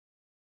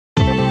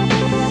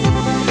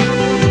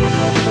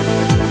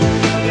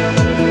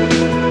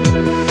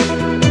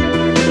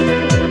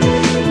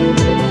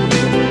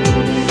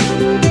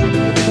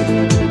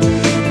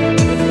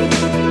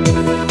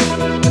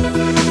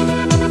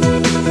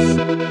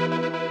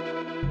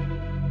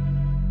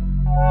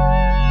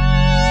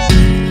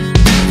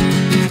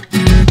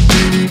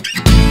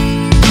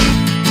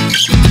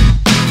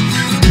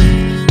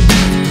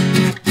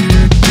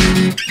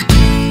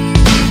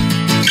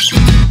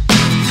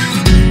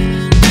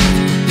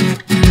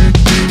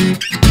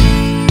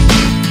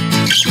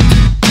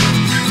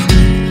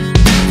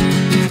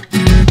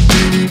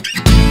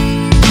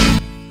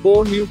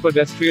4 new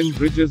pedestrian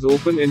bridges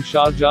open in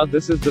Sharjah.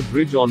 This is the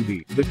bridge on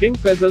the King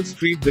Faisal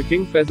Street. The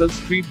King Faisal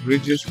Street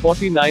bridge is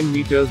 49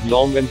 meters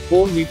long and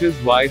 4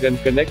 meters wide and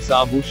connects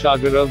Abu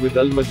Shagara with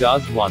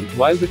Majaz 1,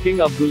 while the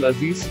King Abdul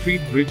Aziz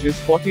Street bridge is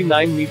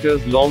 49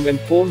 meters long and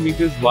 4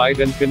 meters wide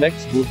and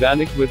connects Bu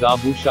Daniq with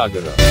Abu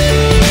Shagara.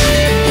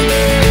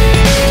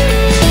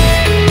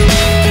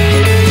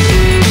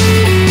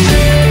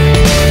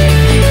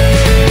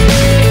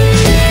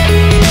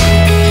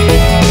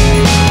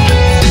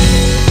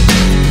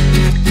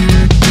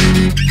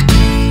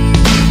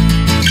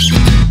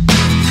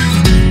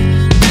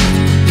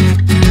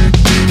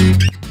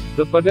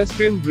 The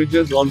pedestrian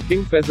bridges on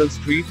King Faisal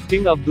Street,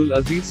 King Abdul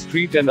Aziz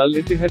Street and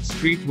Ittihad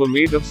Street were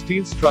made of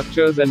steel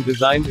structures and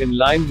designed in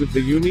line with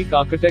the unique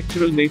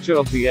architectural nature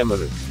of the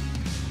emirate.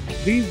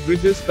 These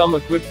bridges come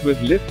equipped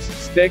with lifts,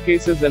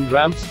 staircases and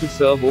ramps to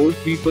serve old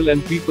people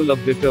and people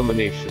of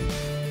determination.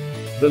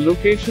 The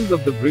locations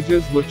of the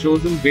bridges were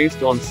chosen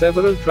based on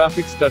several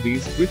traffic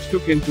studies, which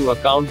took into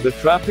account the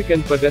traffic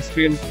and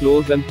pedestrian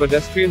flows and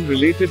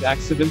pedestrian-related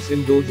accidents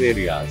in those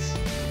areas.